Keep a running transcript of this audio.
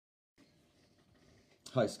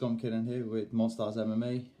Hi, Skunkin in here with Monstars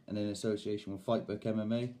MMA and in association with Fightbook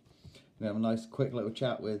MMA. We have a nice quick little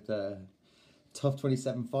chat with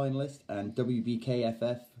TUF27 finalist and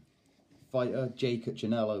WBKFF fighter Jay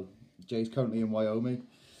Cuccinello. Jay's currently in Wyoming.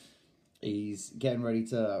 He's getting ready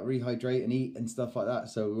to rehydrate and eat and stuff like that,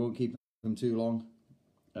 so we won't keep him too long.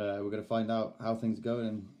 We're going to find out how things are going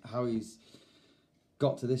and how he's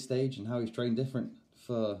got to this stage and how he's trained different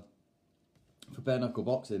for bare knuckle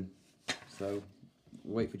boxing. So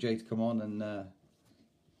we'll wait for Jay to come on and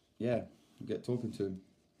we'll get talking to him.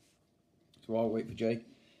 So while we wait for Jay,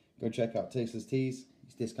 go check out Tasteless Teas.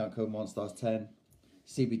 Use discount code Monstars10.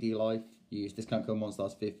 CBD Life. Use discount code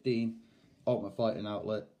Monstars15. Ultimate Fighting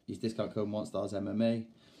Outlet. Use discount code Monstars MMA.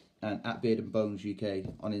 And at Beard and Bones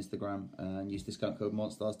UK on Instagram. And use discount code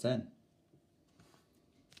Monstars10.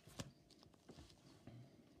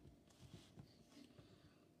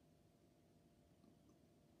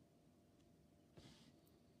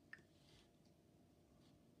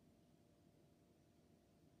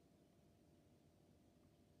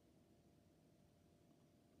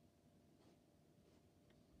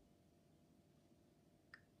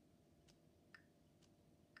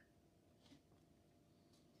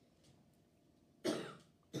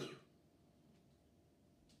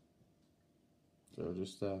 So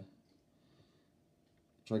just try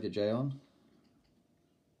to get Jay on.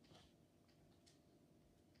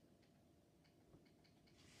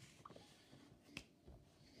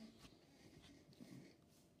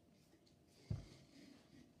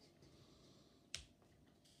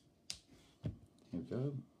 Here we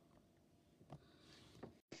go.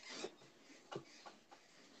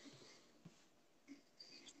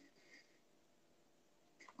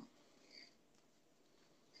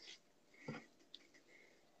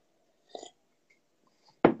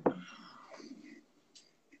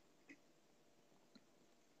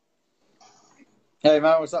 Hey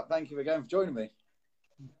man, what's up? Thank you again for joining me.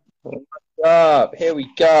 What's up? Here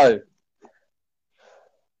we go.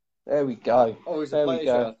 There we go. Always a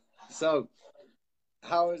pleasure. So,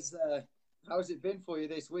 how's it been for you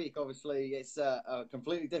this week? Obviously, it's a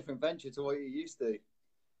completely different venture to what you're used to.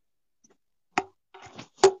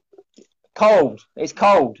 Cold. It's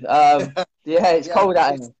cold. It's cold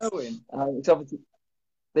out here. It's obviously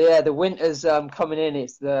the winter's coming in.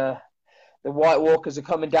 It's the White Walkers are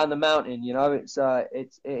coming down the mountain. You know, it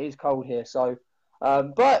is cold here. So,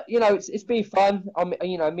 but you know, it's been fun. I'm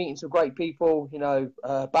meeting some great people. You know,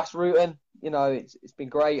 Bass Rutten. You know, it's been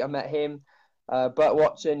great. I met him. Burt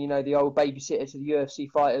Watson. You know, the old babysitter to the UFC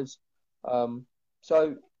fighters.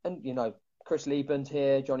 So and you know, Chris Liebland's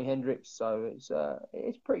here, Johnny Hendricks. So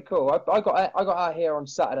it's pretty cool. I got out here on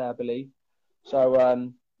Saturday, I believe. So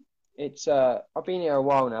I've been here a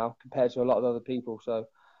while now compared to a lot of other people. So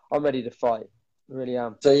I'm ready to fight. I really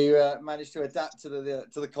am. So you managed to adapt to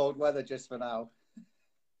the cold weather just for now.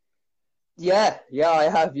 Yeah, I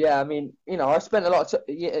have. Yeah, I mean, you know, I spent a lot of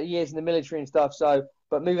years in the military and stuff. So,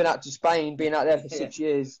 but moving out to Spain, being out there for 6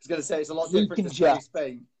 years, I was going to say it's a lot different to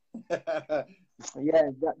Spain. Yeah,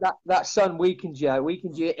 that sun weakens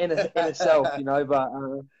you inner self, you know. But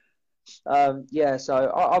yeah,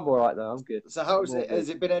 so I'm all right though. I'm good. So how's it? Has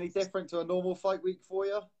it been any different to a normal fight week for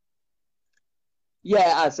you?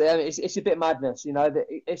 Yeah, it's a bit madness, you know.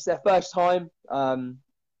 It's their first time.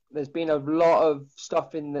 There's been a lot of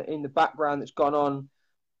stuff in the background that's gone on,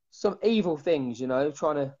 some evil things, you know,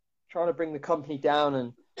 trying to bring the company down,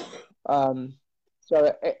 and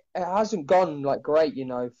so it hasn't gone like great, you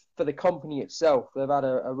know, for the company itself. They've had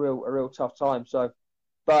a real tough time. So,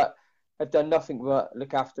 but they've done nothing but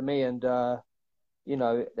look after me, and you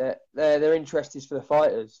know, their interest is for the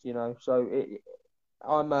fighters, you know. So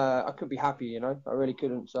I couldn't be happy, you know. I really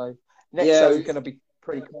couldn't. So next show is going to be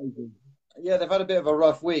pretty crazy. Yeah, they've had a bit of a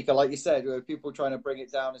rough week, and like you said, with people trying to bring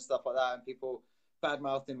it down and stuff like that, and people bad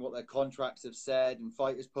mouthing what their contracts have said, and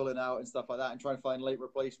fighters pulling out and stuff like that, and trying to find late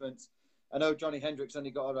replacements. I know Johnny Hendricks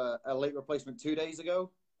only got a late replacement 2 days ago,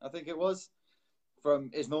 I think it was, from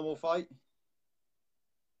his normal fight.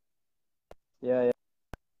 Yeah.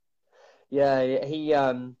 He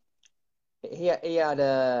had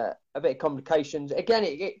a bit of complications. Again,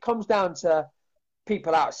 it comes down to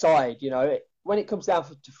people outside, you know. When it comes down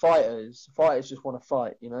to fighters just want to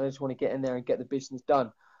fight, you know. They just want to get in there and get the business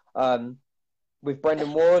done. With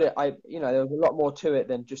Brendan Ward, there was a lot more to it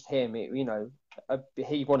than just him.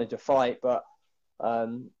 He wanted to fight, but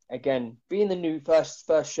again, being the new first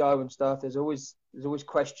show and stuff, there's always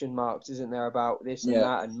question marks, isn't there, about this and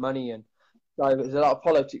that and money, and so there's a lot of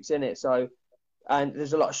politics in it. So, and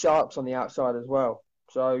there's a lot of sharks on the outside as well.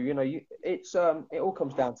 So you know, it all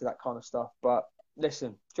comes down to that kind of stuff. But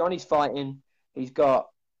listen, Johnny's fighting. He's got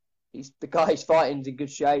the guy he's fighting's in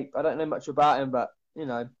good shape. I don't know much about him, but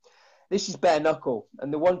this is bare knuckle.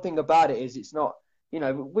 And the one thing about it is it's not,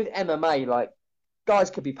 with MMA, like guys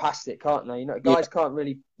could be past it, can't they? Guys can't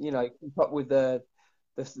really, keep up with the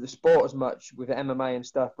sport as much with MMA and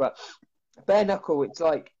stuff. But bare knuckle, it's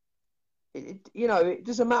like, it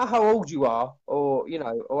doesn't matter how old you are or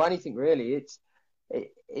anything really. It's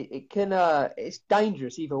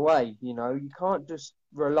dangerous either way. You can't just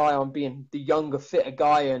rely on being the younger, fitter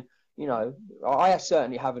guy. And I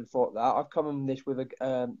certainly haven't thought that. I've come in this with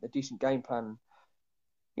a decent game plan.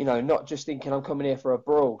 Not just thinking I'm coming here for a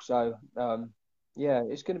brawl. So yeah,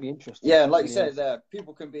 it's going to be interesting. Yeah, and like you said,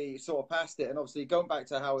 people can be sort of past it, and obviously going back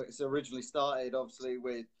to how it's originally started, obviously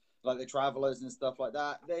with like the travelers and stuff like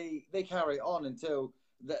that, they carry it on until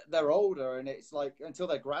they're older, and it's like until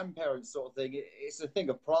their grandparents sort of thing. It's a thing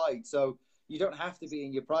of pride, so you don't have to be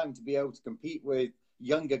in your prime to be able to compete with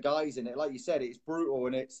younger guys in it. Like you said, it's brutal,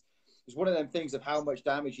 and it's one of them things of how much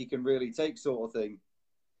damage you can really take, sort of thing.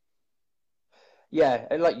 Yeah,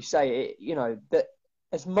 and like you say, that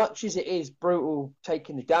as much as it is brutal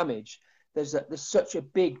taking the damage, there's such a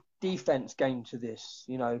big defense game to this.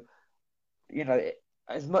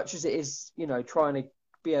 As much as it is, trying to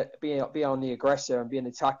be on the aggressor and be an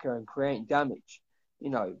attacker and creating damage,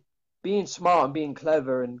 being smart and being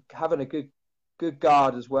clever and having a good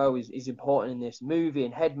guard as well is important in this.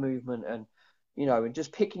 Moving, head movement, and and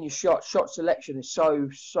just picking your shot selection is so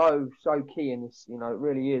key in this. It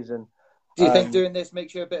really is. And do you think doing this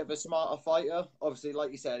makes you a bit of a smarter fighter? Obviously,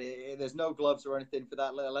 like you said, there's no gloves or anything for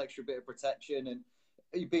that little extra bit of protection, and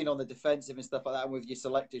you've been on the defensive and stuff like that. And with your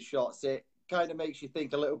selected shots, it kind of makes you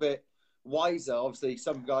think a little bit wiser. Obviously,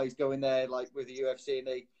 some guys go in there like with the UFC, and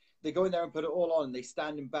they go in there and put it all on, and they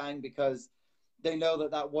stand and bang because they know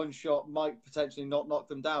that one shot might potentially not knock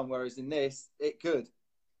them down. Whereas in this, it could.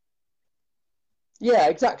 Yeah,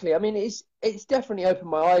 exactly. I mean, it's definitely opened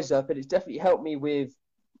my eyes up, and it's definitely helped me with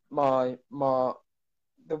the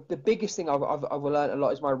biggest thing I've learned a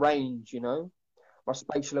lot is my range, my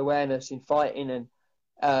spatial awareness in fighting,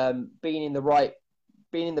 and being in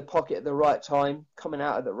the pocket at the right time, coming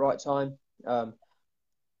out at the right time,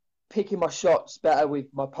 picking my shots better with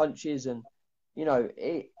my punches, and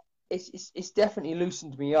it's definitely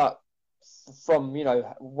loosened me up from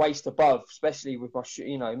waist above, especially with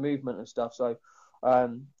my movement and stuff. So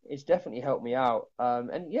it's definitely helped me out.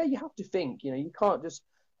 And yeah, you have to think, you can't just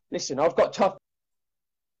listen. I've got tough.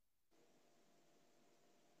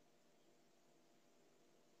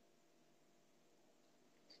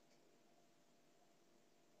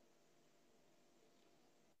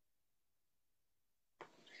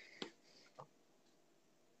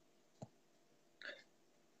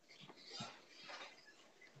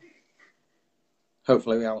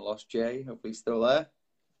 Hopefully we haven't lost Jay. Hopefully he's still there.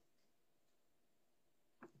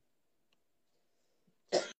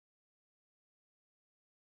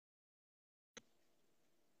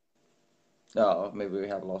 Oh, maybe we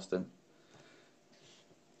have lost him.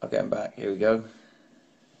 I'll get him back. Here we go.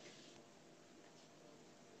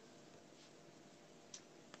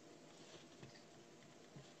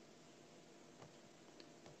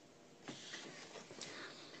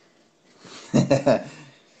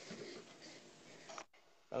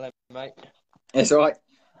 Hello, mate. It's all right.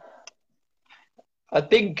 I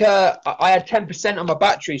think I had 10% on my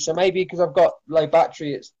battery, so maybe because I've got low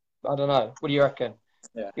battery, I don't know. What do you reckon?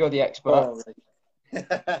 Yeah. You're the expert.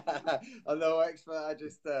 I'm no expert. I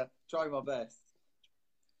just try my best.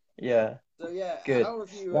 Yeah. So yeah, good. How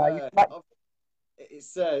have you?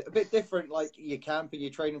 It's a bit different, like your camp and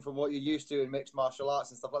your training from what you're used to in mixed martial arts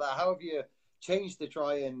and stuff like that. How have you changed to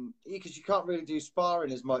try and because you can't really do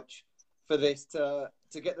sparring as much for this to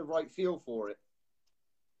get the right feel for it?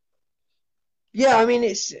 Yeah, I mean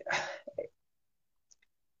it's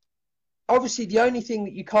obviously the only thing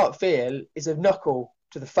that you can't feel is a knuckle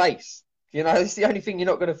to the face. It's the only thing you're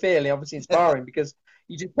not going to feel, obviously, in sparring because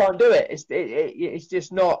you just can't do it. It's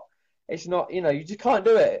just not. It's not. You just can't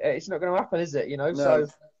do it. It's not going to happen, is it? No. So,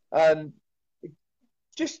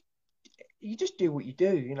 you just do what you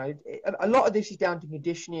do. A lot of this is down to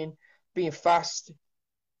conditioning, being fast.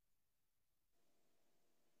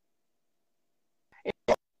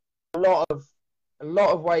 A lot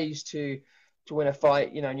of ways to win a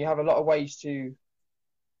fight. And you have a lot of ways to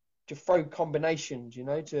throw combinations,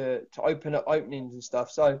 to open up openings and stuff.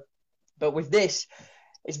 So, but with this,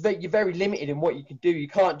 you're very limited in what you can do. You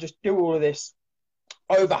can't just do all of this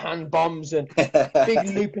overhand bombs and big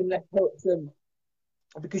looping left hooks,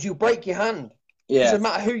 because you'll break your hand. Yeah. It doesn't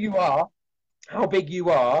matter who you are, how big you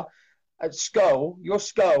are. Your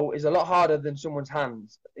skull is a lot harder than someone's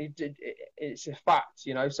hands. It's a fact,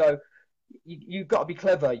 So you've got to be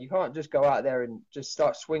clever. You can't just go out there and just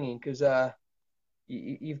start swinging because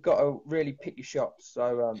you've got to really pick your shots.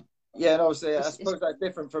 So yeah, and obviously I suppose that's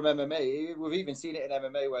different from MMA. We've even seen it in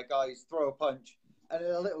MMA where guys throw a punch and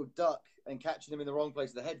a little duck and catching them in the wrong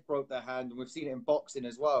place, the head broke their hand, and we've seen it in boxing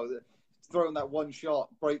as well. Throwing that one shot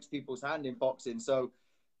breaks people's hand in boxing. So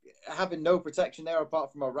having no protection there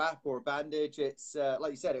apart from a wrap or a bandage, it's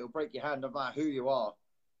like you said, it'll break your hand no matter who you are.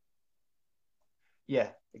 Yeah,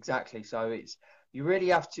 exactly. So you really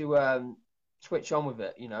have to switch on with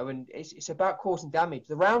it, and it's about causing damage.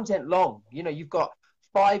 The rounds ain't long. You've got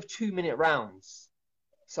 5 2-minute rounds,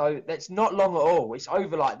 so that's not long at all. It's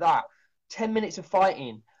over like that. 10 minutes of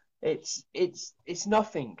fighting, it's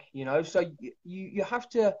nothing. So you have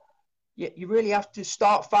to, you really have to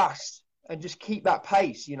start fast and just keep that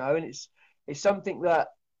pace. And it's something that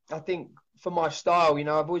I think for my style, I've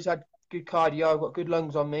always had good cardio. I've got good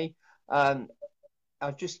lungs on me. I've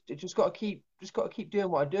just got to keep doing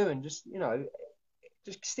what I do and just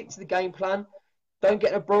stick to the game plan. Don't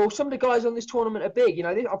get in a brawl. Some of the guys on this tournament are big.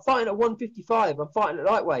 I'm fighting at 155. I'm fighting at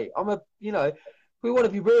lightweight. If we want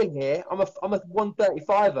to be real here, I'm a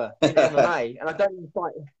 135er in MMA, and I don't even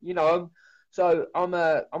fight.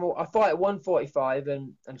 I fight at 145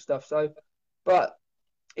 and stuff. So, but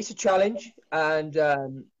it's a challenge, and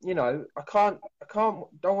don't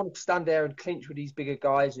want to stand there and clinch with these bigger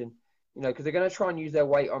guys and. Because they're going to try and use their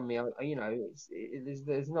weight on me.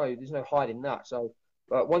 There's no hiding that. So,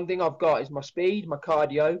 but one thing I've got is my speed, my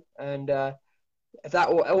cardio, and if that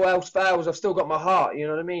all else fails, I've still got my heart. You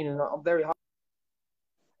know what I mean? And I'm very hard.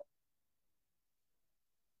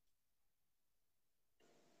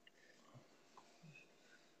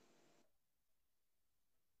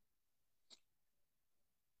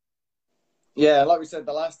 Yeah, like we said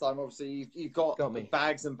the last time, obviously you've got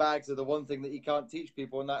bags and bags of the one thing that you can't teach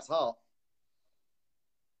people, and that's heart.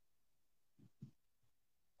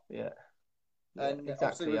 Yeah,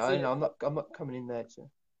 exactly. I'm not coming in there to.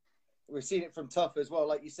 We've seen it from TUF as well.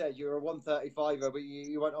 Like you said, you're a 135er, but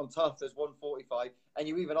you went on TUF as 145, and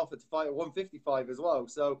you even offered to fight at 155 as well.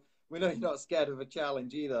 So we know you're not scared of a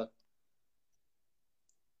challenge either.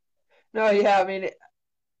 No, yeah, I mean,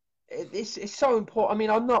 it's so important. I mean,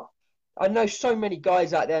 I know so many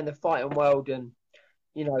guys out there in the fighting world, and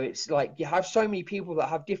it's like you have so many people that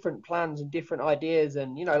have different plans and different ideas,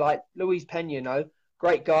 and like Luis Pena,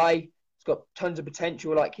 great guy, he's got tons of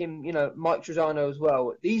potential, like him, Mike Trezano as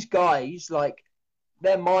well. These guys, like,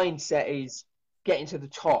 their mindset is getting to the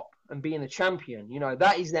top and being a champion.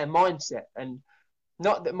 That is their mindset, and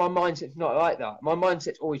not that my mindset's not like that. My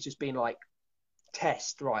mindset's always just been like,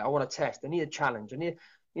 test, right? I want to test. I need a challenge.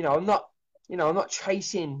 I'm not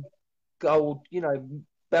chasing gold,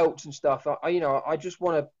 belts and stuff. I just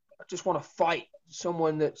want to fight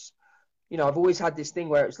someone that's, I've always had this thing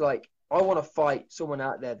where it's like, I want to fight someone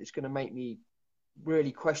out there that's going to make me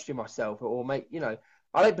really question myself or make,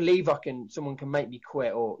 I don't believe someone can make me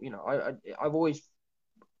quit or, I've always,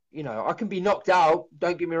 I can be knocked out.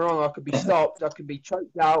 Don't get me wrong. I could be stopped. I could be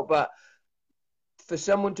choked out, but for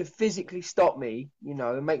someone to physically stop me,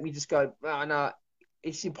 and make me just go, no,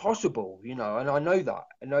 it's impossible, and I know that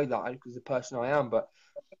because the person I am. But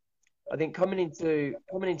I think coming into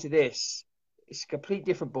this, it's a complete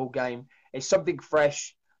different ball game. It's something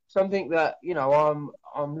fresh, something that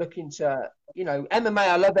I'm looking to, MMA.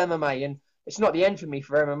 I love MMA, and it's not the end for me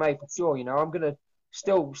for MMA for sure. I'm gonna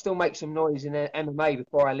still make some noise in MMA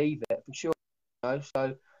before I leave it for sure.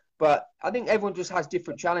 So. But I think everyone just has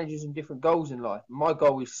different challenges and different goals in life. My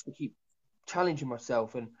goal is to keep challenging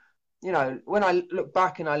myself. And, when I look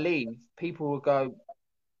back and I leave, people will go,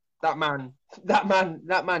 that man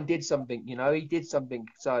did something, he did something.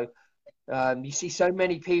 So you see so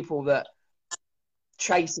many people that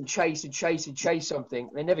chase something.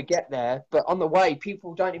 They never get there. But on the way,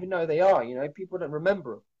 people don't even know who they are. People don't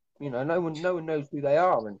remember them. No one knows who they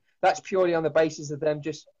are. And that's purely on the basis of them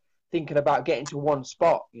just thinking about getting to one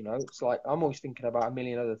spot. It's like I'm always thinking about a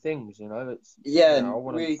million other things. We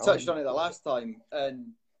touched on it the last time,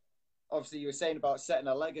 and obviously you were saying about setting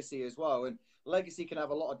a legacy as well, and legacy can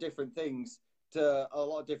have a lot of different things to a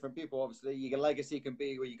lot of different people. Obviously your legacy can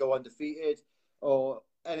be where you go undefeated or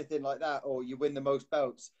anything like that, or you win the most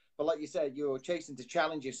belts, but like you said, you're chasing to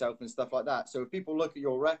challenge yourself and stuff like that. So if people look at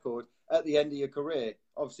your record at the end of your career,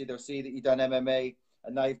 obviously they'll see that you've done MMA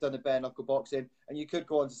and now you've done the bare knuckle boxing, and you could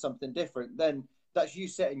go on to something different. Then that's you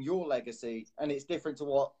setting your legacy, and it's different to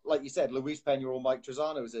what, like you said, Luis Pena or Mike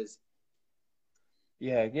Trezano's is.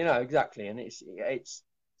 Yeah, exactly, and it's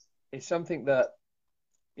something that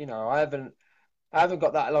I haven't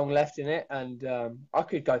got that long left in it, and I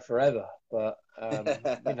could go forever, but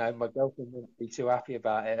You know, my girlfriend wouldn't be too happy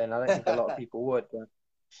about it, and I don't think a lot of people would.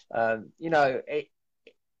 But you know,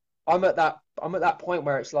 I'm at that point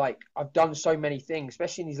where it's like I've done so many things,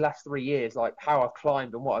 especially in these last 3 years, like how I've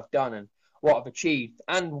climbed and what I've done and what I've achieved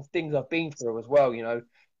and things I've been through as well. You know,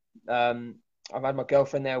 I've had my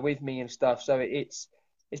girlfriend there with me and stuff, so it's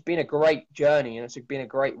been a great journey and it's been a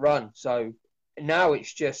great run. So now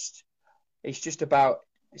it's just about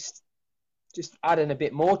just adding a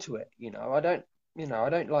bit more to it. You know, I'm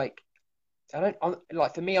like,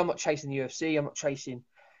 for me, I'm not chasing the UFC. I'm not chasing,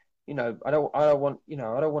 you know, I don't want, you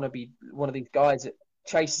know, I don't want to be one of these guys that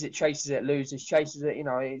chases it, loses, chases it. You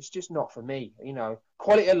know, it's just not for me. You know,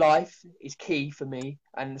 quality of life is key for me,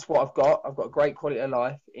 and it's what I've got. I've got a great quality of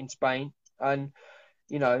life in Spain, and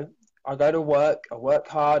you know, I go to work, I work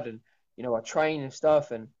hard, and you know, I train and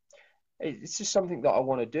stuff, and it's just something that I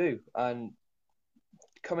want to do. And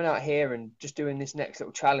coming out here and just doing this next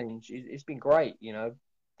little challenge, it's been great. You know,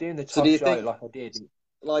 doing the So do tough you show think, like I did.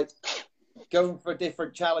 like, going for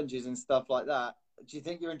different challenges and stuff like that, do you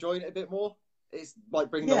think you're enjoying it a bit more? It's like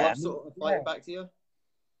bringing the love sort of fighting back to you?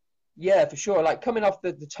 Yeah, for sure. Like coming off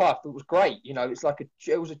the tough, it was great. You know, it's like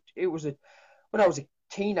it was a when I was a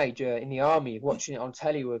teenager in the army, watching it on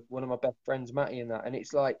telly with one of my best friends, Matty, and that, and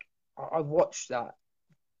it's like I watched that,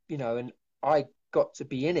 you know, and I got to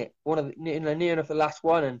be in it. One of the, near enough the last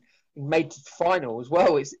one, and made to the final as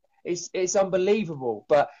well. It's unbelievable,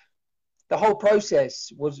 but the whole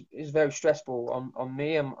process is very stressful on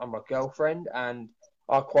me and on my girlfriend and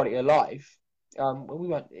our quality of life. We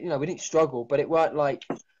weren't, you know, we didn't struggle, but it weren't like,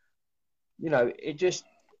 you know,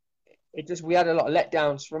 we had a lot of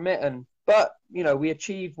letdowns from it, but you know, we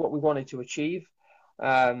achieved what we wanted to achieve,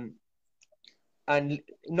 and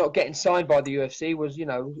not getting signed by the UFC was, you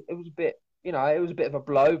know, it was a bit, you know, it was a bit of a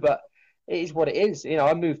blow, but it is what it is. You know,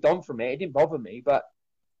 I moved on from it. It didn't bother me, but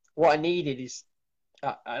what I needed is,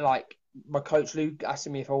 like my coach Luke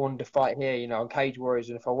asking me if I wanted to fight here, you know, on Cage Warriors,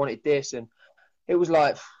 and if I wanted this, and it was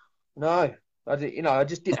like, no, I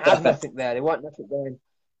just didn't have nothing there. There wasn't nothing there. And,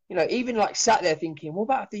 you know, even like sat there thinking, what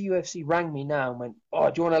about if the UFC rang me now and went,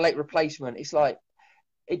 oh, do you want a late replacement? It's like,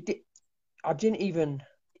 I didn't even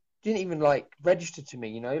like register to me,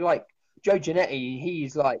 you know, like Joe Giannetti,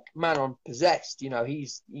 he's like man on possessed, you know,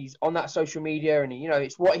 he's on that social media and, you know,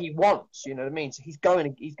 it's what he wants, you know what I mean? So he's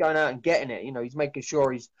going out and getting it, you know, he's making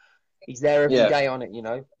sure he's there every day on it, you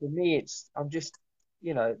know. For me, I'm just,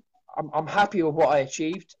 you know, I'm happy with what I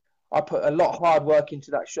achieved. I put a lot of hard work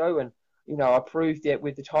into that show, and, you know, I proved it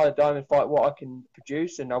with the Tyler Diamond fight, what I can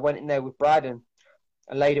produce. And I went in there with Brad and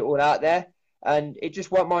laid it all out there, and it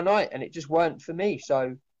just weren't my night, and it just weren't for me.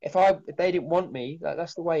 So if they didn't want me,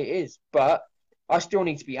 that's the way it is. But I still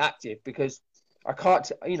need to be active because I can't,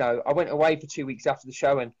 you know, I went away for 2 weeks after the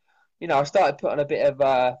show, and, you know, I started putting a bit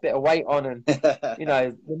of weight on, and, you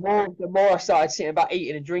know, the more I started sitting back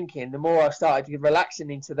eating and drinking, the more I started relaxing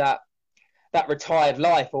into that retired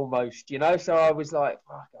life almost, you know. So I was like,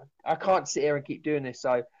 oh, I can't sit here and keep doing this.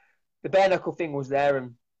 So the bare knuckle thing was there,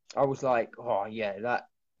 and I was like, oh yeah,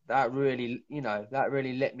 that really, you know, that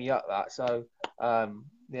really lit me up. That so,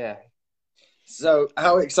 yeah. So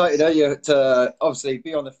how excited are you to obviously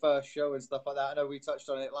be on the first show and stuff like that? I know we touched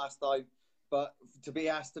on it last time, but to be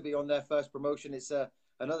asked to be on their first promotion, it's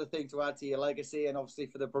another thing to add to your legacy, and obviously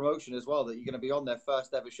for the promotion as well, that you're going to be on their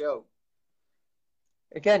first ever show.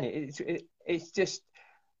 Again, it's just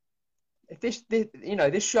this, you know,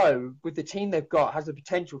 this show with the team they've got has the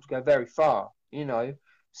potential to go very far, you know.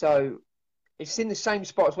 So it's in the same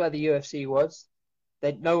spot as where the UFC was.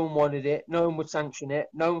 That no one wanted it, no one would sanction it,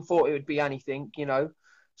 no one thought it would be anything, you know.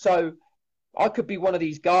 So I could be one of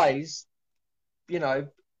these guys, you know,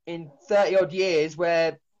 in 30 odd years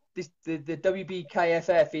where the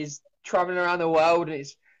WBKFF is traveling around the world and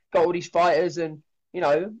it's got all these fighters, and, you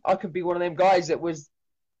know, I could be one of them guys that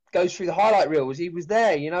goes through the highlight reels. He was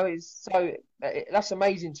there, you know. That's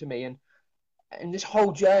amazing to me, and this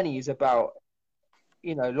whole journey is about,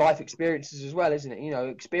 you know, life experiences as well, isn't it? You know,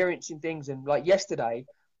 experiencing things. And like yesterday,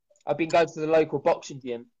 I've been going to the local boxing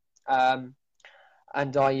gym, and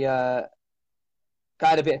I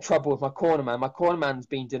had a bit of trouble with my cornerman. My cornerman's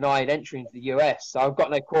been denied entry into the US, so I've got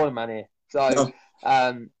no cornerman here. So,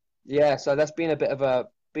 yeah, so that's been a bit of a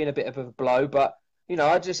blow. But, you know,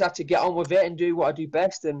 I just have to get on with it and do what I do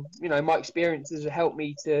best. And, you know, my experiences have helped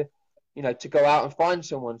me to, you know, to go out and find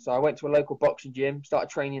someone. So I went to a local boxing gym, started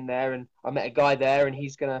training there, and I met a guy there, and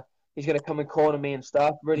he's gonna come and corner me and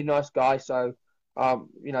stuff. Really nice guy. So,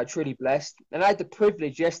 you know, truly blessed. And I had the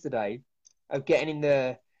privilege yesterday of getting in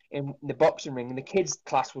the boxing ring, and the kids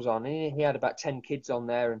class was on. He had about 10 kids on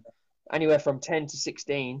there, and anywhere from 10 to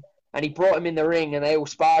 16. and he brought him in the ring, and they all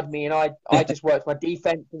sparred me, and I just worked my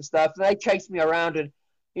defense and stuff, and they chased me around, and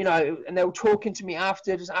and they were talking to me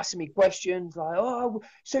after, just asking me questions like, "Oh,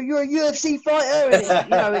 so you're a UFC fighter?" And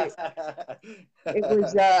it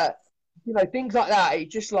was things like that. It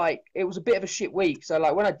just like it was a bit of a shit week. So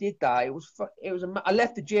like when I did that, I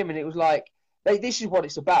left the gym, and it was like, this is what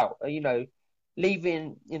it's about.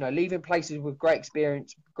 Leaving places with great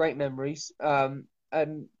experience, great memories, and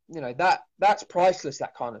that's priceless.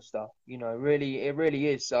 That kind of stuff, it really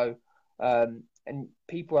is. So, and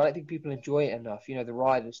I don't think people enjoy it enough. The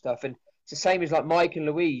ride and stuff, and it's the same as like Mike and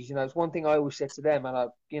Louise. It's one thing I always said to them, and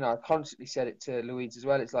I constantly said it to Louise as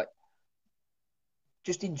well. It's like,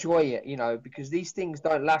 just enjoy it, because these things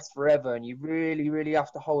don't last forever, and you really, really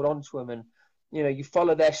have to hold on to them. And you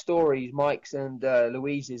follow their stories, Mike's and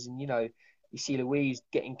Louise's, and you see Louise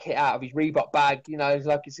getting kit out of his Reebok bag, it's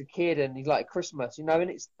like it's a kid, and he's like Christmas, and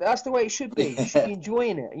that's the way it should be. You should be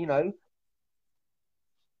enjoying it.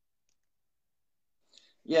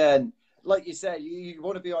 Yeah, and like you said, you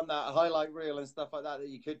want to be on that highlight reel and stuff like that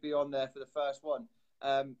you could be on there for the first one.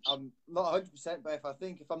 I'm not 100%, but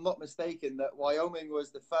if I'm not mistaken, that Wyoming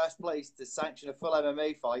was the first place to sanction a full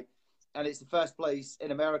MMA fight, and it's the first place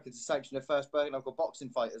in America to sanction a first bare knuckle boxing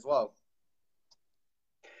fight as well.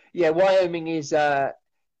 Yeah, Wyoming is the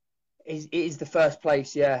first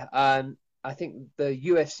place. Yeah, I think the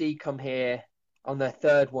UFC come here on their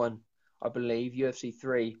third one, I believe, UFC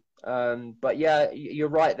 3. But yeah, you're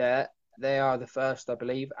right there. They are the first, I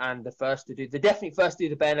believe, and they're definitely first to do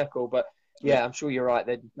the bare knuckle. But yeah, I'm sure you're right.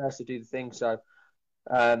 They're the first to do the thing. So,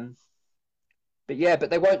 but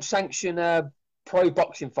they won't sanction pro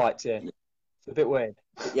boxing fights here. It's a bit weird.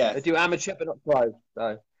 Yeah, they do amateur but not pro.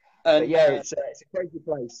 So. But yeah, it's a crazy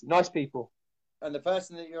place. Nice people. And the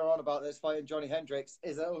person that you're on about that's fighting Johnny Hendricks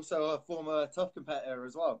is also a former TUF competitor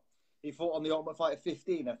as well. He fought on the Ultimate Fighter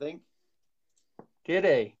 15, I think. Did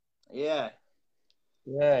he? Yeah.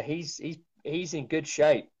 Yeah, he's in good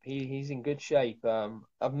shape. He's in good shape.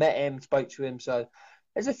 I've met him, spoke to him, so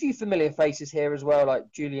there's a few familiar faces here as well, like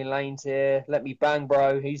Julian Lane's here. Let Me Bang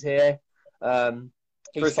Bro, he's here.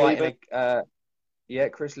 He's Chris fighting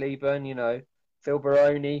Chris Lieben, Phil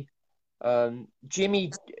Baroni.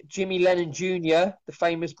 Jimmy Lennon Jr., the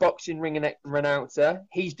famous boxing ring announcer,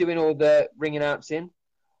 he's doing all the ring announcing.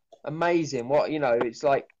 Amazing. It's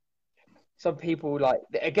like some people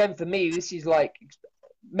again, for me, this is like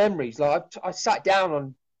memories. Like I sat down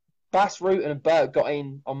on Bass Rutten and Bert got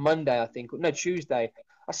in on Monday, I think. No, Tuesday.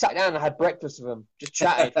 I sat down and I had breakfast with them, just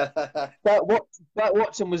chatted. Bert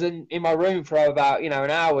Watson was in my room for about, an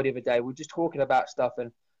hour the other day. We were just talking about stuff,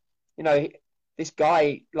 and, this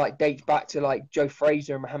guy dates back to Joe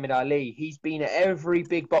Frazier and Muhammad Ali. He's been at every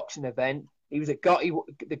big boxing event. He was at Gotti,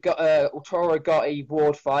 the Arturo Gotti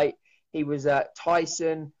Ward fight. He was at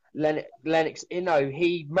Tyson, Lennox.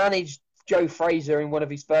 He managed Joe Frazier in one of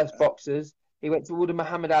his first boxers. He went to all the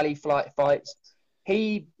Muhammad Ali fights.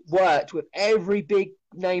 He worked with every big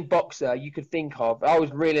name boxer you could think of. I was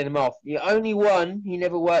reeling him off. The only one he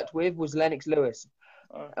never worked with was Lennox Lewis.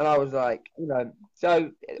 And I was like,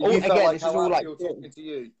 so again, this is all like talking to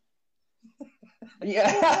you.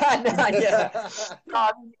 Yeah,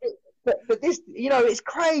 but this, it's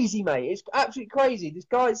crazy, mate. It's absolutely crazy. This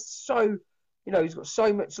guy's so, he's got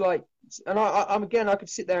so much and I could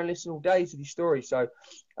sit there and listen all day to these stories. So,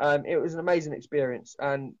 it was an amazing experience,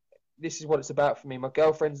 and this is what it's about for me. My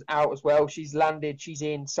girlfriend's out as well. She's landed. She's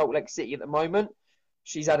in Salt Lake City at the moment.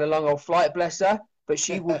 She's had a long old flight, bless her. But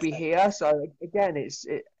she will be here. So again, it's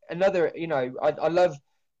another. I love.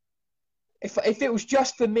 If it was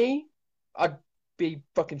just for me, I'd be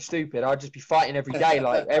fucking stupid. I'd just be fighting every day,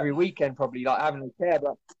 every weekend, probably, having a care.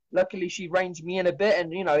 But luckily, she reins me in a bit,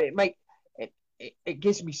 and it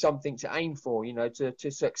gives me something to aim for.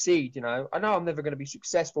 To succeed. I know I'm never going to be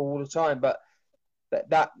successful all the time, but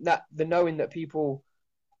that the knowing that people,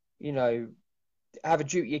 have a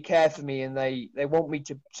duty of care for me, and they want me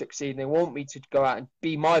to succeed, and they want me to go out and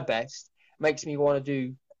be my best, makes me want to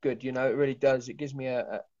do good. It really does. It gives me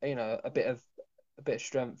a bit of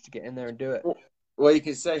strength to get in there and do it. Well, you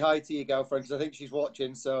can say hi to your girlfriend, because I think she's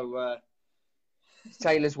watching. So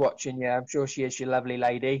Taylor's watching. Yeah, I'm sure she is. Your lovely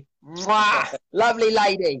lady. Mwah! Lovely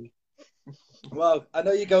lady. Well, I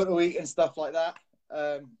know you go to eat and stuff like that.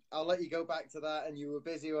 I'll let you go back to that, and you were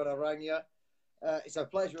busy when I rang you. It's a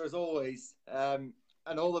pleasure as always, and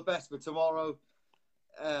all the best for tomorrow.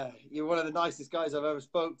 You're one of the nicest guys I've ever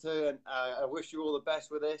spoke to, and I wish you all the best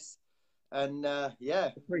with this. And I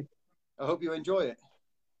hope you enjoy it.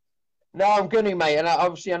 No, I'm going to, mate, and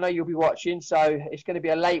obviously I know you'll be watching, so it's going to be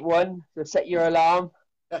a late one. So set your alarm.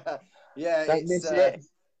 Yeah, don't miss it.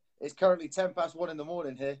 It's currently 1:10 in the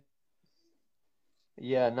morning here.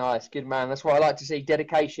 Yeah, nice, good man. That's what I like to see.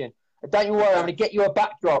 Dedication. Don't you worry, I'm gonna get you a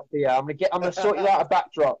backdrop here. I'm gonna sort you out a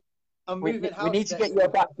backdrop. I'm We moving we house need to get next you a week.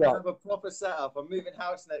 I backdrop. have a proper setup. I'm moving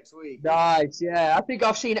house next week. Nice, yeah. I think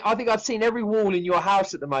I've seen every wall in your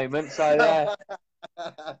house at the moment. So yeah.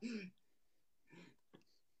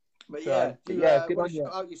 But yeah, do you Yeah, good want on to you.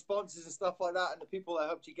 shout out your sponsors and stuff like that, and the people that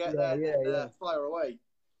helped you get Yeah, there? yeah, Then yeah. fire away.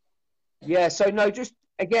 Yeah, so no, just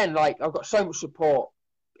again, like I've got so much support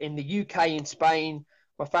in the UK, in Spain,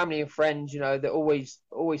 my family and friends, that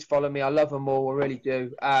always follow me. I love them all, I really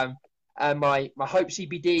do. And my Hope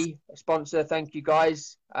CBD sponsor, thank you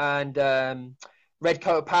guys, and Red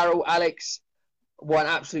Coat Apparel, Alex, what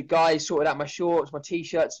an absolute guy. He sorted out my shorts, my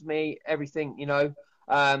t-shirts for me, everything.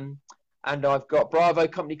 Um, and I've got Bravo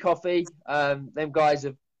Company Coffee. Them guys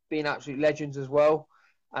have been absolute legends as well.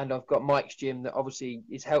 And I've got Mike's Gym that obviously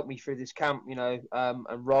has helped me through this camp. And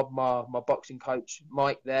Rob, my boxing coach,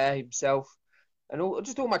 Mike there himself, and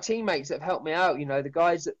all my teammates that have helped me out. The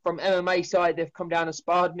guys that, from MMA side, they've come down and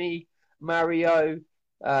sparred me. Mario,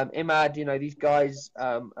 Imad, these guys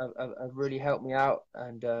have really helped me out,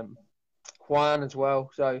 and Juan as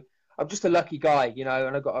well. So I'm just a lucky guy, and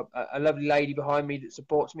I've got a lovely lady behind me that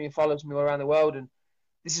supports me and follows me all around the world. And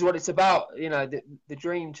this is what it's about, the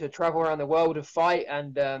dream to travel around the world and fight,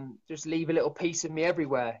 and just leave a little piece of me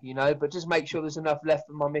everywhere, but just make sure there's enough left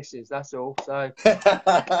for my missus. That's all. So.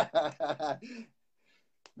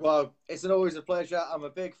 Well, it's always a pleasure. I'm a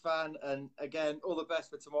big fan. And again, all the best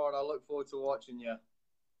for tomorrow. And I look forward to watching you.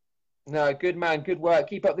 No, good man. Good work.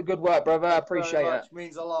 Keep up the good work, brother. I appreciate it.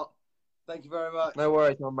 Means a lot. Thank you very much. No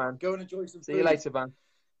worries, my man. Go and enjoy some food. See you later, man.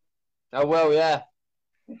 Oh, well, yeah.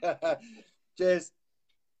 Cheers.